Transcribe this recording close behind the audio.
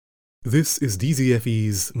This is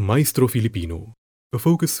DZFE's Maestro Filipino, a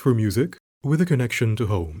focus for music with a connection to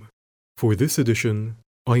home. For this edition,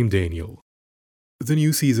 I'm Daniel. The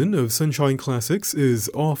new season of Sunshine Classics is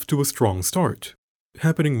off to a strong start.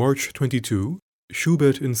 Happening March 22,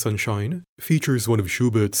 Schubert in Sunshine features one of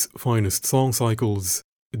Schubert's finest song cycles,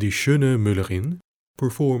 Die schöne Müllerin,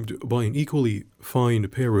 performed by an equally fine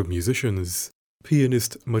pair of musicians,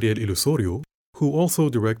 pianist Mariel Ilusorio, who also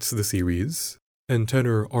directs the series, and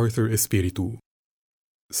tenor Arthur Espiritu.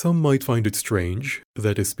 Some might find it strange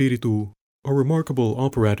that Espiritu, a remarkable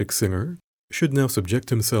operatic singer, should now subject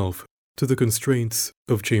himself to the constraints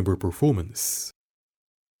of chamber performance.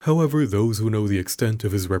 However, those who know the extent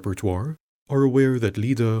of his repertoire are aware that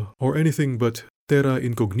Lida are anything but terra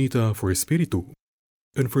incognita for Espiritu.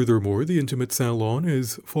 And furthermore, the intimate salon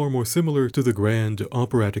is far more similar to the grand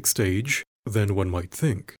operatic stage than one might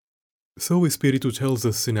think. So Espiritu tells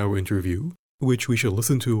us in our interview, which we shall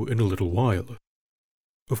listen to in a little while.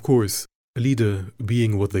 Of course, Lida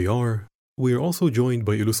being what they are, we are also joined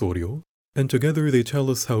by Ilusorio, and together they tell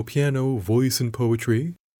us how piano, voice, and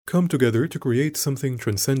poetry come together to create something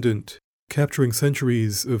transcendent, capturing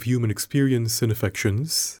centuries of human experience and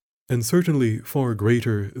affections, and certainly far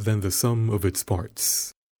greater than the sum of its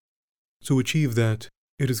parts. To achieve that,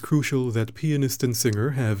 it is crucial that pianist and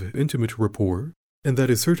singer have intimate rapport, and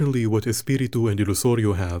that is certainly what Espiritu and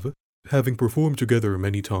Ilusorio have, having performed together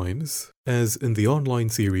many times, as in the online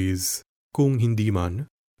series Kung Hindi Man,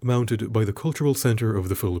 mounted by the Cultural Center of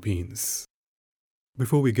the Philippines.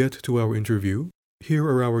 Before we get to our interview, here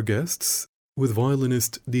are our guests, with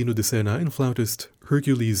violinist Dino Decena and flautist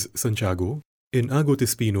Hercules Santiago, in Arthur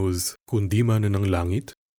Espino's Kundi Man ng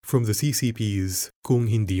Langit, from the CCP's Kung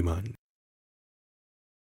Hindi Man.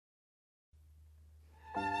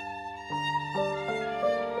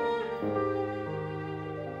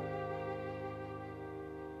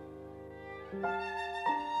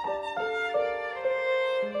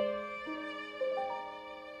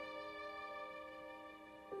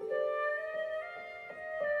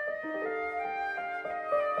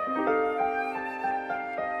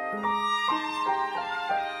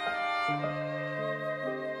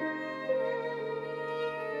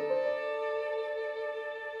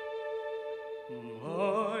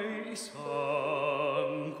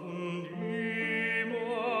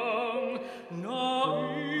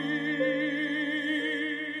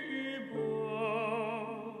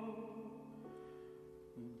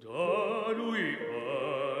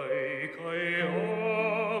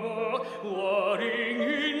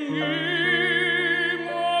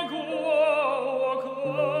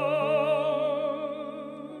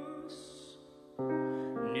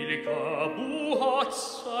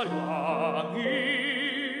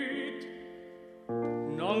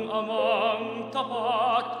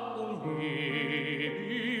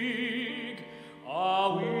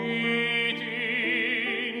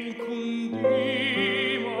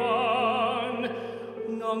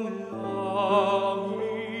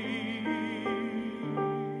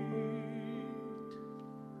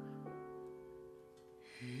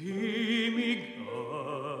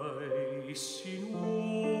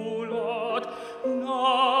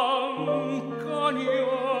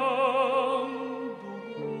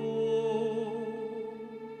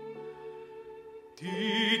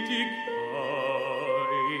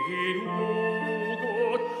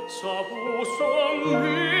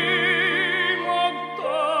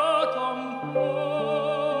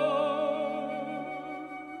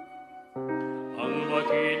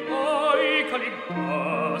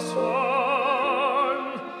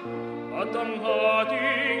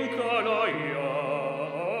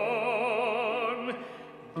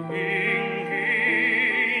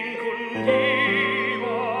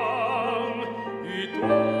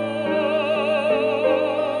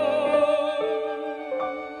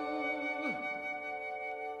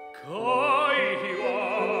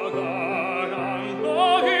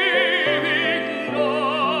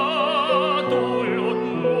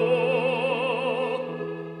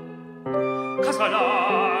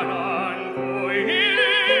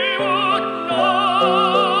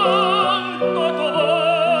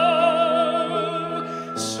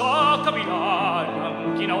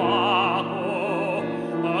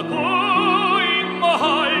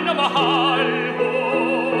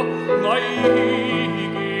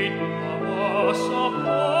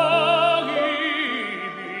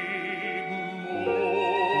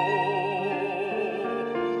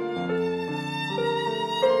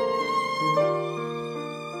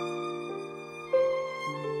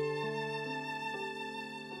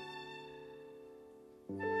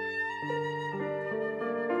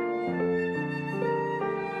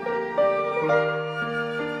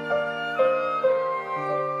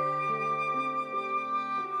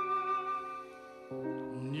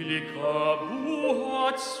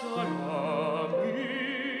 sa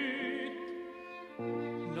langit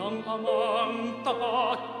ng amang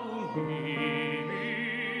tapat umibig,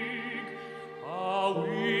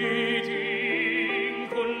 awiting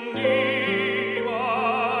kundiman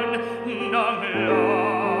ng langit.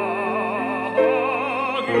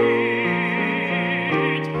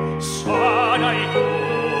 Sana'y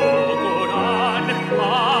tugunan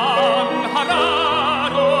ang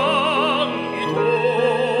hararong ito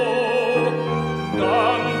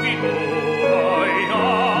ng binuhay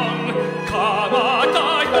ng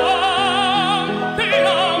kamatayang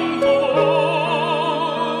pinangtos.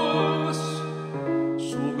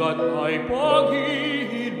 Sugat ay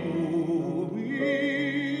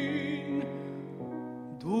pag-iinumin,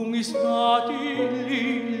 dungis natin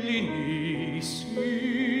lilinisin,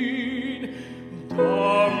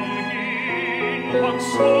 damhin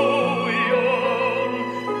magsuyong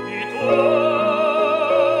ito.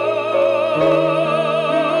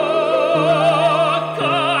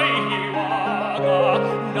 Kay hiwaga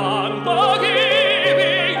ng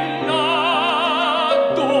pag-ibig na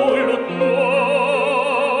dulot mo,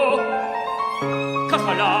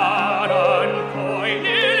 kasalanan ko'y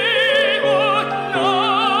nilimot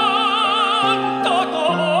ng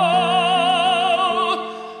totoo.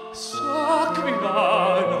 Sa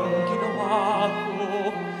kabila ng ginawa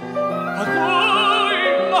ko, ako'y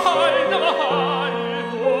mahal na mahal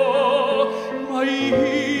mo. May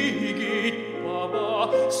higit pa ba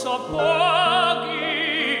sa pag-ibig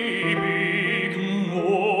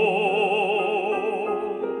mo?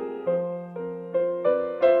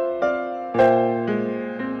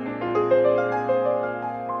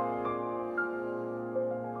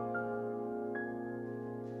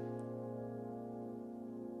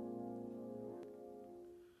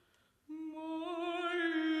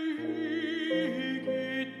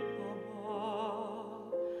 Mahigit pa ba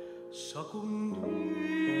sa kundiman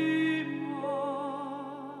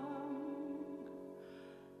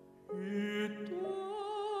ito?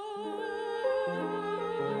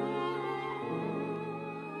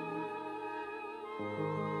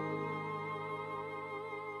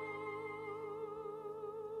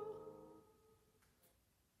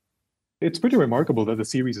 It's pretty remarkable that the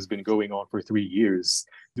series has been going on for 3 years.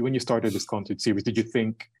 When you started this concert series, did you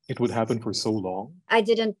think it would happen for so long? I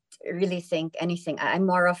didn't really think anything. I'm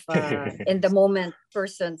more of a in the moment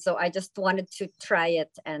person. So I just wanted to try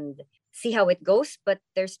it and see how it goes. But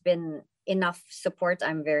there's been enough support.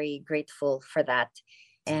 I'm very grateful for that.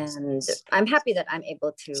 And I'm happy that I'm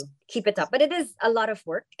able to keep it up. But it is a lot of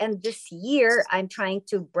work. And this year, I'm trying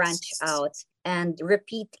to branch out and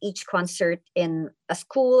repeat each concert in a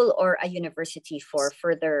school or a university for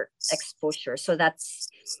further exposure. So that's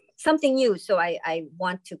something new. So I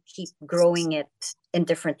want to keep growing it in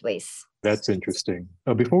different ways. That's interesting.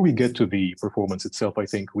 Before we get to the performance itself, I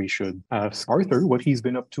think we should ask Arthur what he's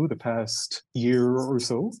been up to the past year or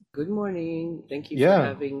so. Good morning. Thank you Yeah. for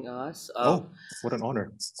having us. What an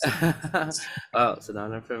honor. Oh, it's an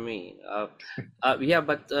honor for me. What I've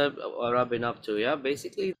been up to,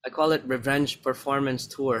 basically, I call it revenge performance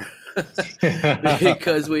tour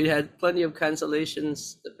because we had plenty of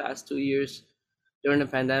cancellations the past 2 years during the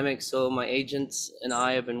pandemic. So my agents and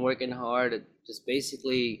I have been working hard at just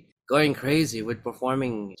basically going crazy with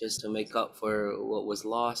performing just to make up for what was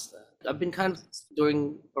lost. I've been kind of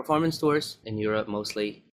doing performance tours in Europe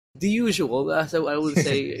mostly. The usual, so I would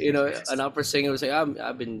say, an opera singer would say,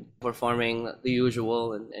 I've been performing the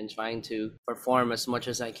usual and trying to perform as much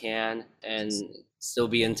as I can and still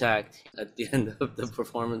be intact at the end of the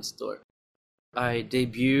performance tour. I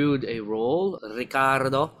debuted a role,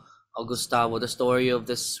 Ricardo Gustavo, the story of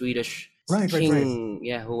the Swedish king,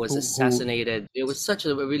 who was assassinated. It was such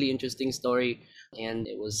a really interesting story, and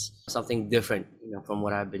it was something different, from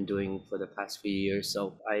what I've been doing for the past few years.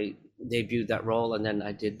 So I debuted that role, and then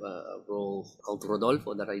I did a role called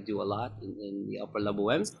Rodolfo that I do a lot in the Upper La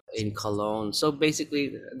Boheme in Cologne. So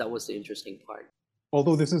basically, that was the interesting part.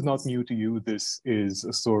 Although this is not new to you, this is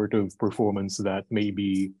a sort of performance that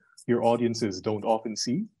maybe your audiences don't often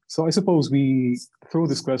see. So I suppose we throw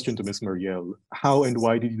this question to Miss Mariel. How and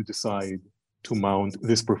why did you decide to mount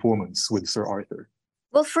this performance with Sir Arthur?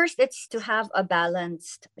 Well, first, it's to have a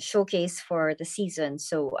balanced showcase for the season.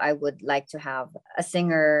 So I would like to have a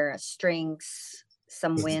singer, strings,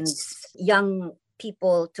 some winds, young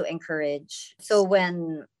people to encourage. So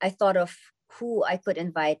when I thought of who I could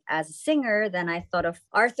invite as a singer, then I thought of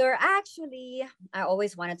Arthur. Actually, I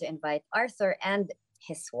always wanted to invite Arthur and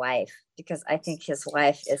his wife, because I think his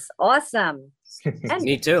wife is awesome. And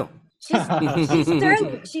me too.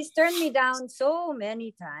 She's turned me down so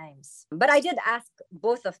many times. But I did ask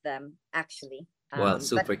both of them, actually. Well, But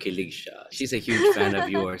super kilig siya. She's a huge fan of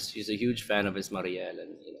yours. She's a huge fan of his Mariel,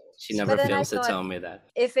 and she never then I fails to thought, tell me that.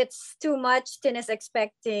 if it's too much, Tin is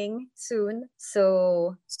expecting soon.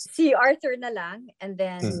 So see Arthur na lang. And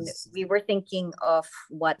then we were thinking of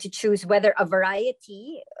what to choose, whether a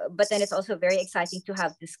variety, but then it's also very exciting to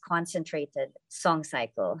have this concentrated song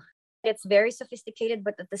cycle. It's very sophisticated,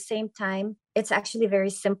 but at the same time, it's actually very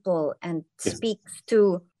simple and speaks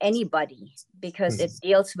to anybody because it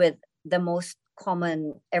deals with the most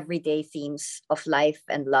common everyday themes of life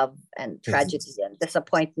and love and tragedy and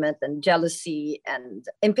disappointment and jealousy and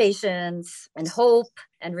impatience and hope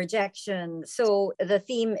and rejection. So the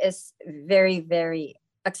theme is very, very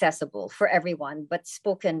accessible for everyone, but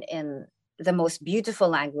spoken in the most beautiful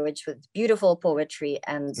language with beautiful poetry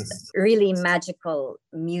and really magical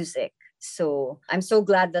music. So I'm so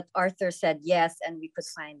glad that Arthur said yes and we could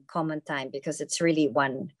find common time because it's really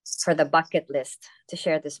one for the bucket list to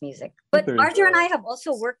share this music. But Arthur and I have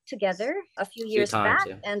also worked together a few years back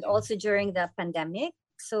and also during the pandemic.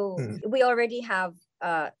 So we already have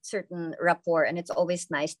a certain rapport and it's always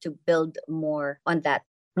nice to build more on that.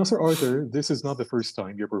 Now, Sir Arthur, this is not the first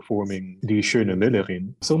time you're performing the schöne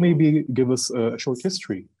Müllerin. So maybe give us a short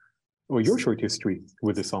history, or your short history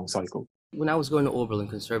with the song cycle. When I was going to Oberlin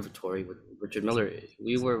Conservatory with Richard Miller,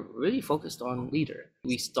 we were really focused on Lieder.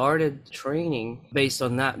 We started training based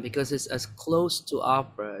on that because it's as close to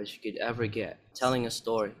opera as you could ever get, telling a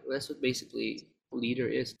story. That's what basically Lieder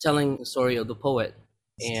is, telling the story of the poet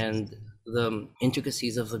and the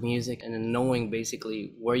intricacies of the music and then knowing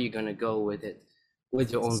basically where you're going to go with it, with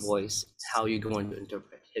your own voice, how you're going to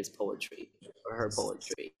interpret his poetry or her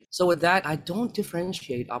poetry. So with that, I don't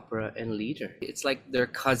differentiate opera and Lieder. It's like they're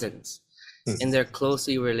cousins. And they're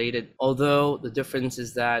closely related, although the difference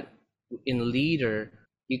is that in Lieder,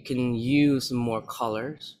 you can use more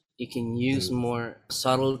colors, you can use more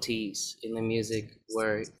subtleties in the music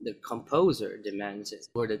where the composer demands it,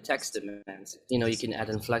 where the text demands it. You can add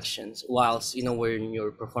inflections, whilst, when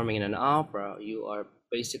you're performing in an opera, you are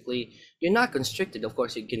basically, you're not constricted. Of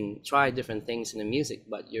course, you can try different things in the music,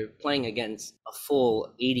 but you're playing against a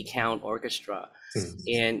full 80 count orchestra.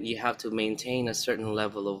 And you have to maintain a certain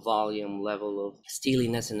level of volume, level of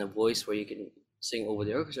steeliness in the voice where you can sing over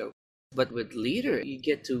the orchestra. But with Lieder, you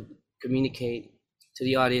get to communicate to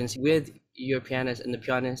the audience with your pianist, and the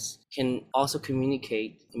pianist can also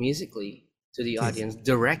communicate musically to the audience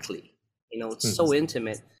directly. It's so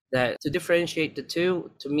intimate that to differentiate the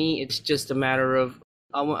two, to me, it's just a matter of,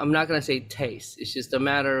 I'm not going to say taste. It's just a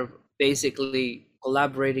matter of basically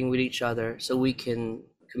collaborating with each other so we can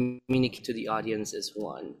communicate to the audience as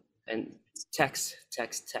one. And text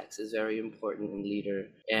is very important in Lieder.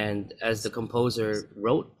 And as the composer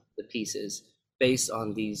wrote the pieces based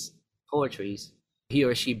on these poetries, he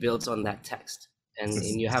or she builds on that text. And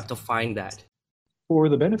you have to find that. For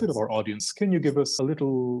the benefit of our audience, can you give us a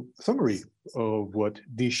little summary of what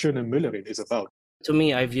Die schöne Müllerin is about? To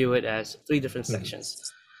me, I view it as 3 different sections.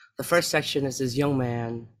 The first section is this young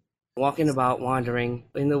man walking about, wandering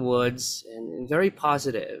in the woods, and very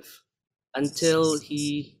positive until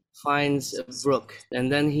he finds a brook. And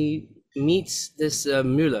then he meets this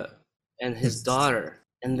Müller and his daughter.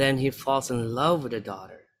 And then he falls in love with the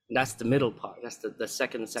daughter. That's the middle part. That's the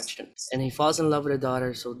second section. And he falls in love with the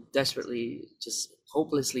daughter so desperately, just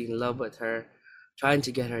hopelessly in love with her, trying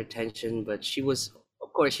to get her attention. But she was,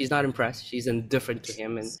 of course, she's not impressed. She's indifferent to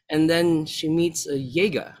him. And then she meets a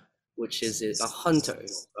Jäger, which is a hunter,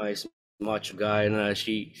 nice macho guy, and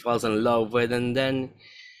she falls in love with. And then,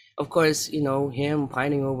 of course, him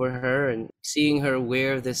pining over her and seeing her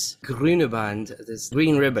wear this grüne Band, this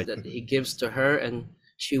green ribbon that he gives to her, and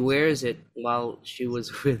she wears it while she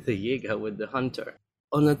was with the Jäger, with the hunter.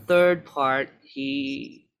 On the third part,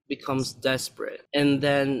 he becomes desperate. And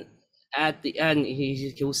then at the end,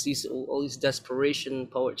 he sees all this desperation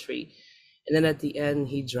poetry. And then at the end,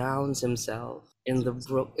 he drowns himself in the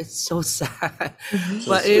brook. It's so sad.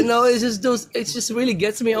 But, it just really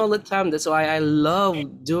gets me all the time. That's why I love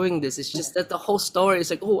doing this. It's just that the whole story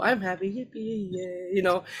is like, oh, I'm happy, yippee,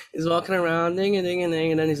 yeah. He's walking around, ding, and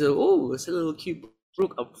then he's like, oh, it's a little cute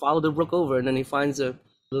brook. I'll follow the brook over, and then he finds a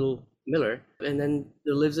little miller, and then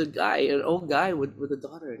there lives an old guy with a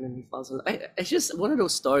daughter, and then he falls in love. It's just one of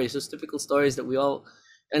those stories, those typical stories that we all,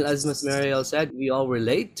 and as Ms. Mariel said, we all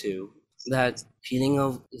relate to, that feeling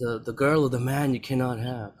of the girl or the man you cannot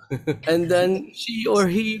have. And then she or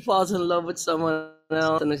he falls in love with someone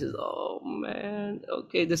else, and I says, oh man,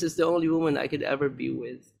 okay, this is the only woman I could ever be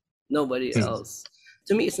with, nobody else.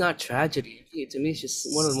 To me, it's not tragedy. To me, it's just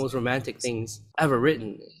one of the most romantic things ever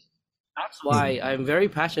written. That's why I'm very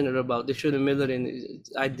passionate about the schöne Müllerin.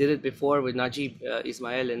 I did it before with Najib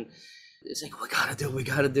Ismail, and It's like, we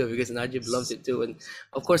gotta do it, because Najib loves it too. And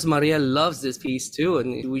of course, Mariel loves this piece too.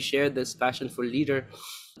 And we share this passion for lieder,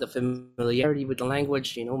 the familiarity with the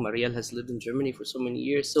language. Mariel has lived in Germany for so many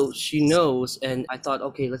years, so she knows. And I thought,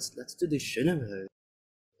 okay, let's do the schöne.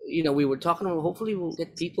 We were talking about, hopefully we'll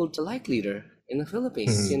get people to like lieder in the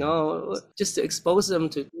Philippines, just to expose them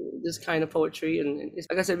to this kind of poetry. And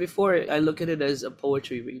like I said before, I look at it as a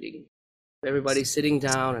poetry reading. Everybody's sitting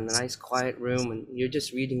down in a nice quiet room and you're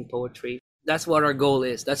just reading poetry. That's what our goal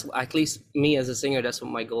is. That's, at least me as a singer, that's what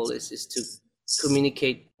my goal is to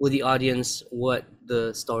communicate with the audience what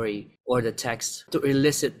the story or the text, to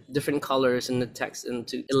elicit different colors in the text and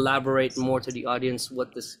to elaborate more to the audience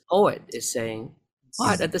what this poet is saying.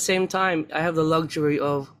 But at the same time, I have the luxury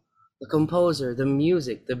of the composer, the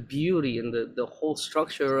music, the beauty, and the whole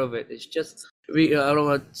structure of it. It's just, I don't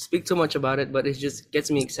want to speak too much about it, but it just gets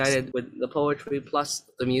me excited with the poetry plus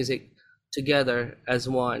the music together as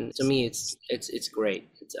one. To me, it's great.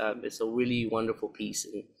 It's a really wonderful piece,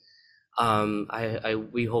 and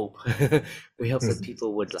we hope that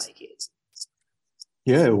people would like it.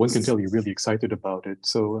 Yeah, one can tell you're really excited about it.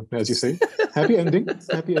 So, as you say, happy ending.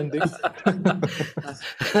 Happy ending.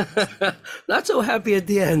 Not so happy at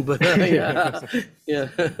the end, but yeah.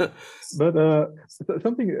 But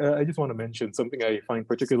something I just want to mention, something I find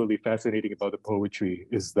particularly fascinating about the poetry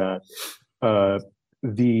is that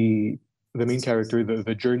the main character,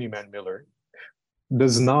 the journeyman Miller,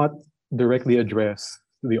 does not directly address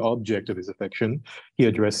the object of his affection. He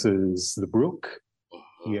addresses the brook.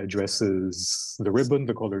 He addresses the ribbon,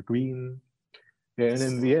 the color green, and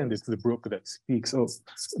in the end, it's the brook that speaks. Oh,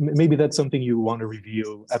 maybe that's something you want to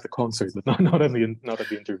reveal at the concert, but not at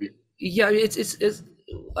the interview. Yeah, it's.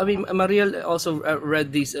 I mean, Mariel also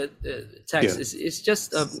read these texts. Yeah. It's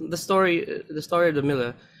just the story of the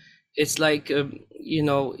Miller. It's like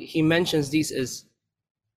he mentions these as,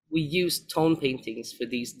 we use tone paintings for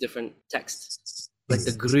these different texts, like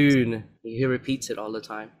the groen. He repeats it all the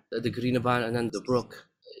time. The grüne Bahn, and then the brook.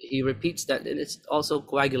 He repeats that, and it's also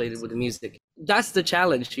coagulated with the music. That's the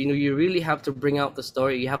challenge. You really have to bring out the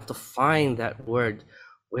story. You have to find that word.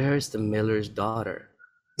 Where is the miller's daughter?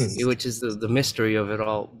 Which is the mystery of it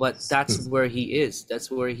all. But that's where he is. That's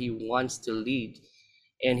where he wants to lead.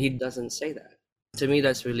 And he doesn't say that. To me,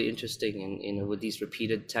 that's really interesting. And with these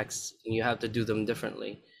repeated texts, you have to do them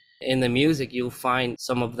differently. In the music, you'll find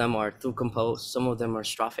some of them are through composed, some of them are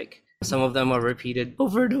strophic. Some of them are repeated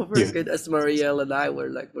over and over again. As Mariel and I were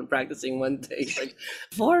practicing one day,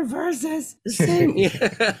 4 verses, the same.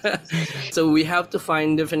 So we have to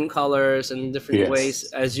find different colors and different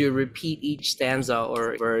ways as you repeat each stanza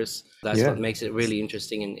or verse. That's what makes it really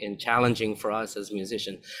interesting and challenging for us as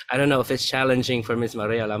musicians. I don't know if it's challenging for Miss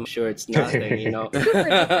Mariel. I'm sure it's nothing, Super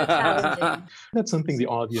challenging. That's something the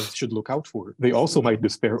audience should look out for. They also might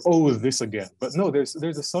despair, oh, this again. But no, there's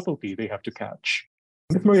a subtlety they have to catch.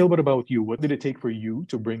 Ms. Mariel, what about you? What did it take for you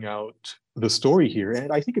to bring out the story here?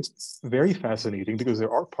 And I think it's very fascinating because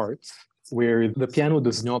there are parts where the piano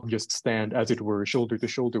does not just stand, as it were, shoulder to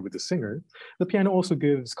shoulder with the singer. The piano also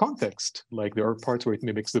gives context. Like there are parts where it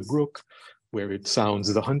mimics the brook, where it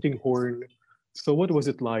sounds the hunting horn. So what was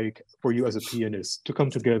it like for you as a pianist to come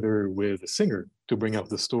together with a singer to bring out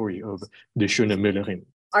the story of Die schöne Müllerin?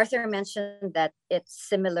 Arthur mentioned that it's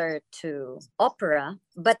similar to opera,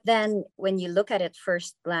 but then when you look at it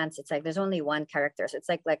first glance, it's like there's only one character. So it's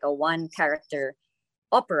like a one character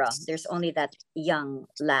opera. There's only that young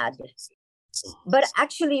lad. But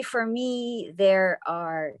actually for me, there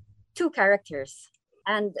are 2 characters,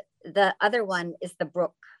 and the other one is the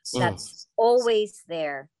brook that's always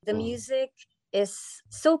there. The music is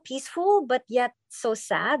so peaceful, but yet so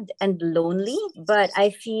sad and lonely. But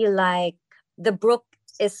I feel like the brook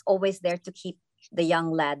is always there to keep the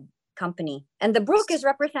young lad company. And the brook is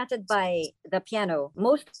represented by the piano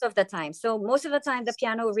most of the time. So most of the time, the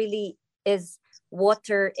piano really is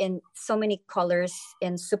water in so many colors,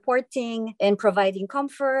 in supporting, in providing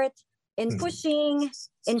comfort, in pushing,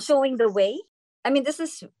 in showing the way. I mean, this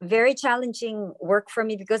is very challenging work for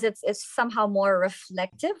me because it's somehow more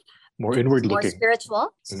reflective, more inward looking, more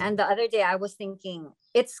spiritual. And the other day I was thinking,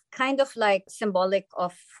 it's kind of like symbolic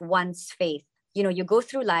of one's faith. You go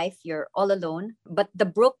through life, you're all alone, but the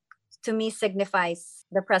brook to me signifies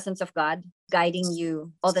the presence of God guiding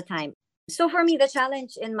you all the time. So for me, the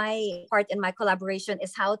challenge in my part in my collaboration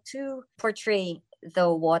is how to portray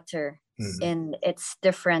the water in its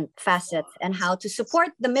different facets and how to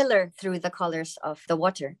support the miller through the colors of the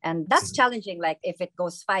water. And that's challenging. Like if it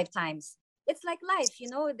goes 5 times, it's like life,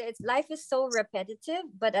 life is so repetitive,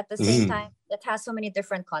 but at the same time, it has so many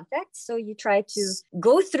different contexts. So you try to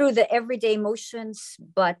go through the everyday motions,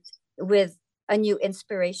 but with a new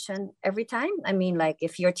inspiration every time. I mean, like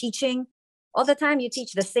if you're teaching all the time, you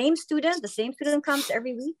teach the same student comes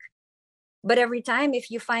every week. But every time, if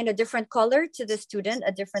you find a different color to the student,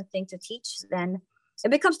 a different thing to teach, then it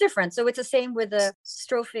becomes different. So it's the same with the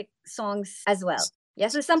strophic songs as well.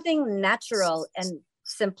 Yes, it's something natural and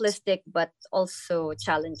simplistic, but also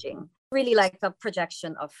challenging. Really like a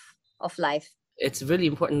projection of life. It's really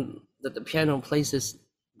important that the piano plays this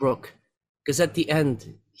brook, because at the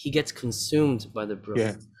end, he gets consumed by the brook.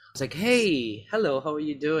 Yeah. It's like, hey, hello, how are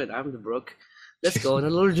you doing? I'm the brook. Let's go on a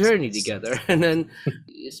little journey together. And then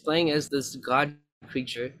he's playing as this god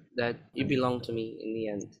creature that you belong to me in the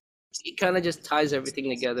end. It kind of just ties everything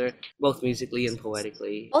together, both musically and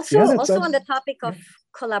poetically. Also on the topic of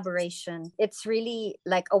collaboration, it's really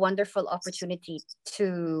like a wonderful opportunity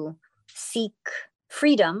to seek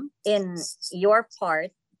freedom in your part,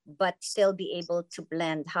 but still be able to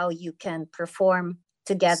blend how you can perform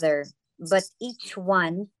together. But each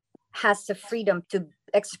one has the freedom to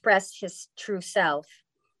express his true self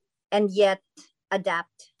and yet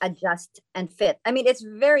adapt, adjust, and fit. I mean, it's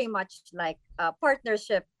very much like a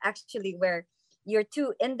partnership, actually, where you're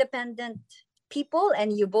two independent people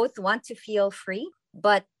and you both want to feel free,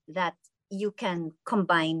 but that you can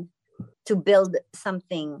combine to build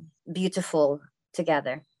something beautiful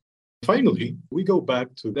together. Finally, we go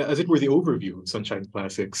back to, as it were, the overview of Sunshine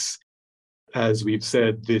Classics. As we've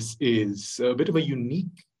said, this is a bit of a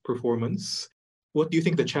unique performance. What do you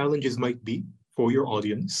think the challenges might be for your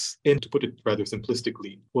audience? And to put it rather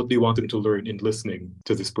simplistically, what do you want them to learn in listening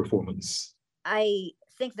to this performance? I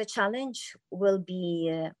think the challenge will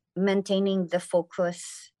be maintaining the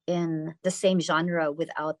focus in the same genre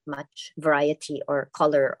without much variety or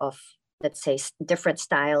color of, let's say, different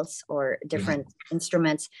styles or different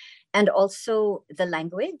instruments, and also the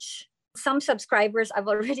language. Some subscribers, I've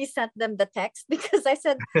already sent them the text because I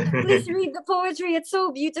said, please read the poetry. It's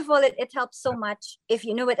so beautiful. It helps so much if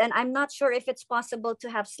you know it. And I'm not sure if it's possible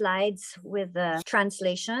to have slides with the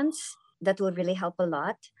translations. That would really help a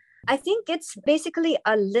lot. I think it's basically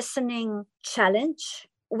a listening challenge,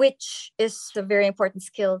 which is a very important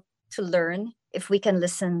skill to learn. If we can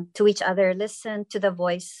listen to each other, listen to the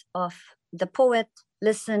voice of the poet,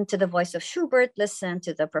 listen to the voice of Schubert, listen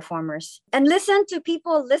to the performers, and listen to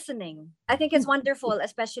people listening. I think it's wonderful,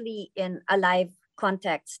 especially in a live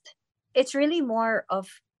context. It's really more of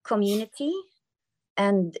community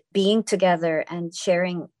and being together and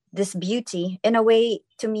sharing this beauty. In a way,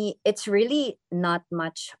 to me, it's really not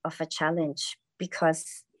much of a challenge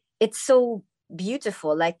because it's so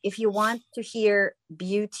beautiful. Like if you want to hear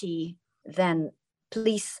beauty, then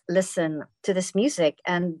please listen to this music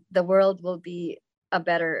and the world will be a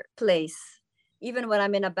better place. Even when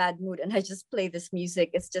I'm in a bad mood and I just play this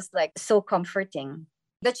music, it's just like so comforting.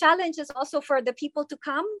 The challenge is also for the people to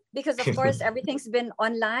come because, of course, everything's been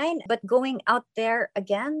online, but going out there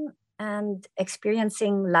again and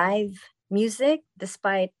experiencing live music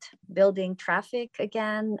despite building traffic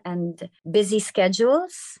again and busy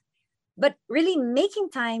schedules, but really making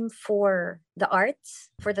time for the arts,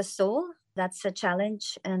 for the soul, that's a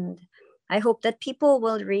challenge. And I hope that people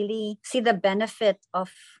will really see the benefit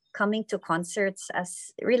of coming to concerts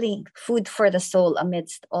as really food for the soul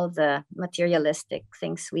amidst all the materialistic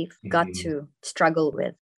things we've got to struggle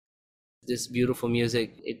with. This beautiful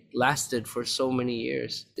music, it lasted for so many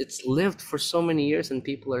years. It's lived for so many years and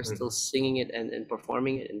people are still singing it and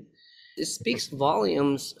performing it. And it speaks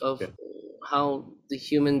volumes of how the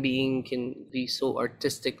human being can be so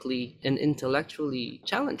artistically and intellectually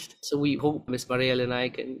challenged. So we hope Miss Mariel and I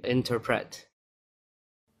can interpret.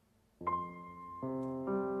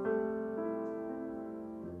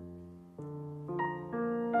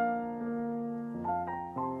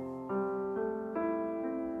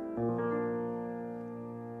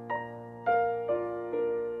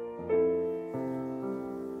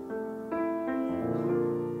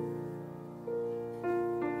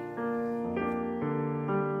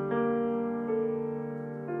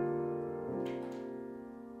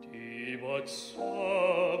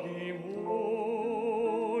 Sabi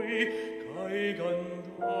mo'y kay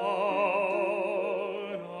ganda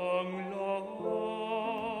ng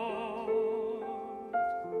lahat.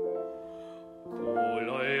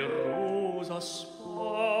 Kulay rosas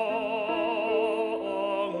pa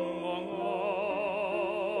ang mga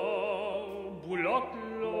bulaklak.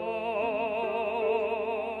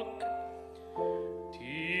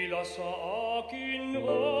 Tila sa akin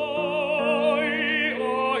ay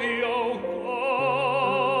ayaw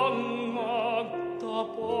kang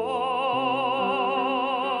magtapat.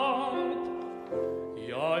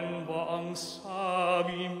 Yan ba ang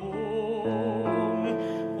sabi mong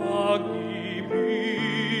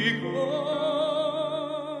pag-ibigan?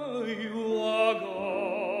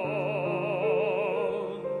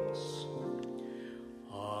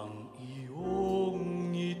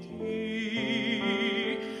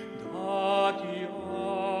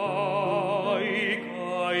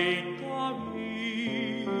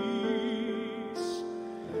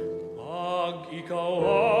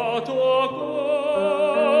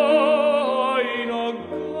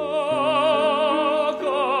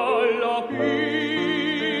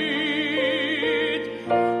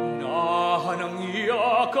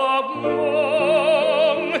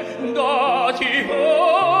 mong dati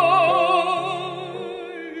ay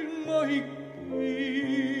mahigpit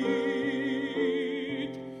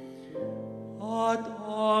at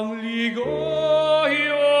ang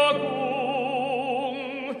ligaya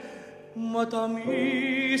kong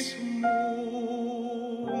matamis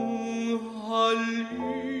mong halik.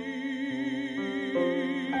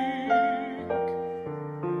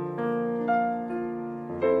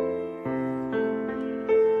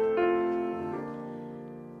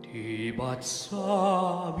 Di ba't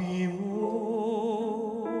sabi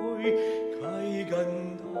mo'y kay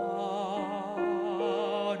ganda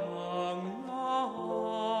ng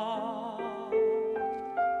lahat,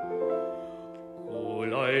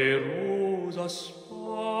 kulay rosas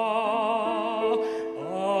pa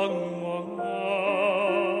ang mga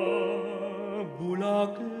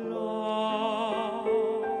bulaklak,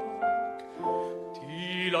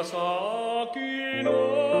 tila sa akin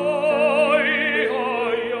ay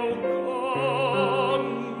ayaw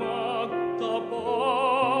kang magtapat.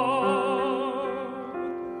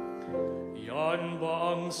 Yan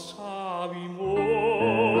ba ang sabi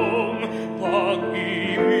mong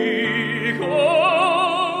pag-ibig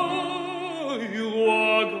ay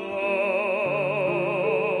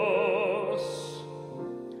wagas?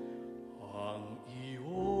 Ang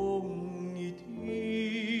iyong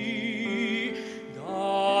ngiti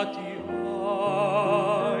dati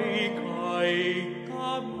ay kay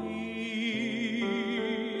tamis.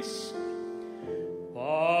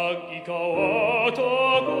 Pag ikaw at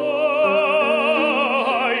ako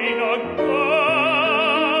ay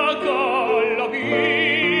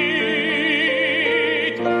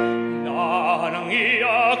nagkakalapit, lahat ng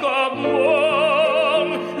iyakap mong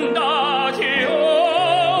dati ay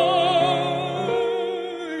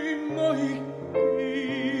mahigpit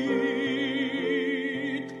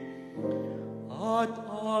at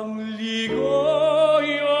ang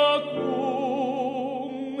ligaya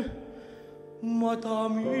kong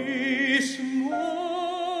matamis mong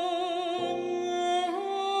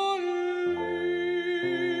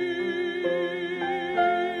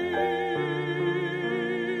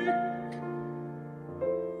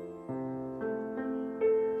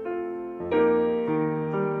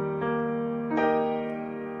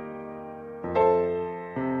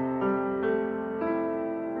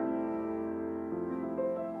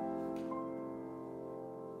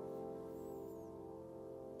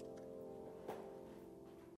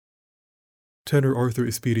Tenor Arthur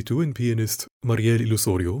Espiritu and pianist Mariel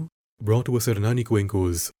Ilusorio brought to us Hernani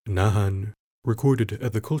Cuenco's Nahan, recorded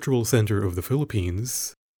at the Cultural Center of the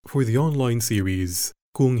Philippines for the online series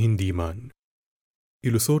Kung Hindi Man.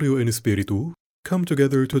 Ilusorio and Espiritu come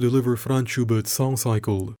together to deliver Franz Schubert's song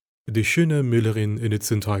cycle Die schöne Müllerin in its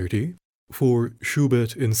entirety for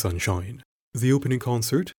Schubert in Sunshine, the opening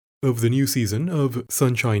concert of the new season of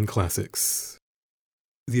Sunshine Classics.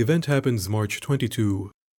 The event happens March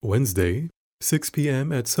 22, Wednesday, 6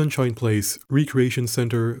 p.m. at Sunshine Place Recreation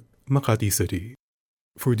Center, Makati City.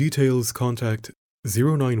 For details, contact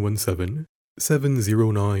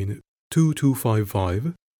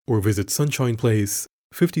 0917-709-2255 or visit Sunshine Place,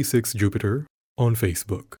 56 Jupiter, on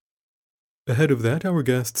Facebook. Ahead of that, our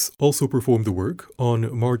guests also performed the work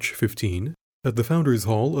on March 15 at the Founders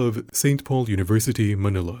Hall of St. Paul University,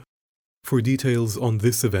 Manila. For details on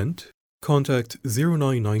this event, contact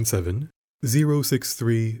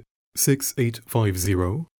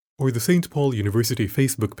 0997-063-6850 or the St. Paul University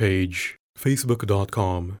Facebook page,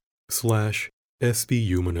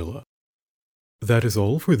 facebook.com/SPU Manila. That is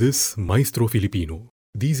all for this Maestro Filipino,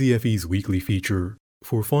 DZFE's weekly feature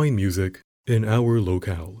for fine music in our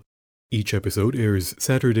locale. Each episode airs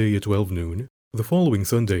Saturday at 12 noon, the following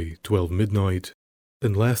Sunday, 12 midnight,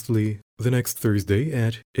 and lastly, the next Thursday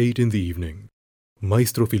at 8 in the evening.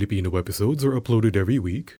 Maestro Filipino episodes are uploaded every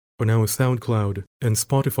week on our SoundCloud and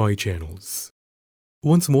Spotify channels.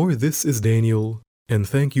 Once more, this is Daniel, and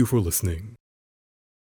thank you for listening.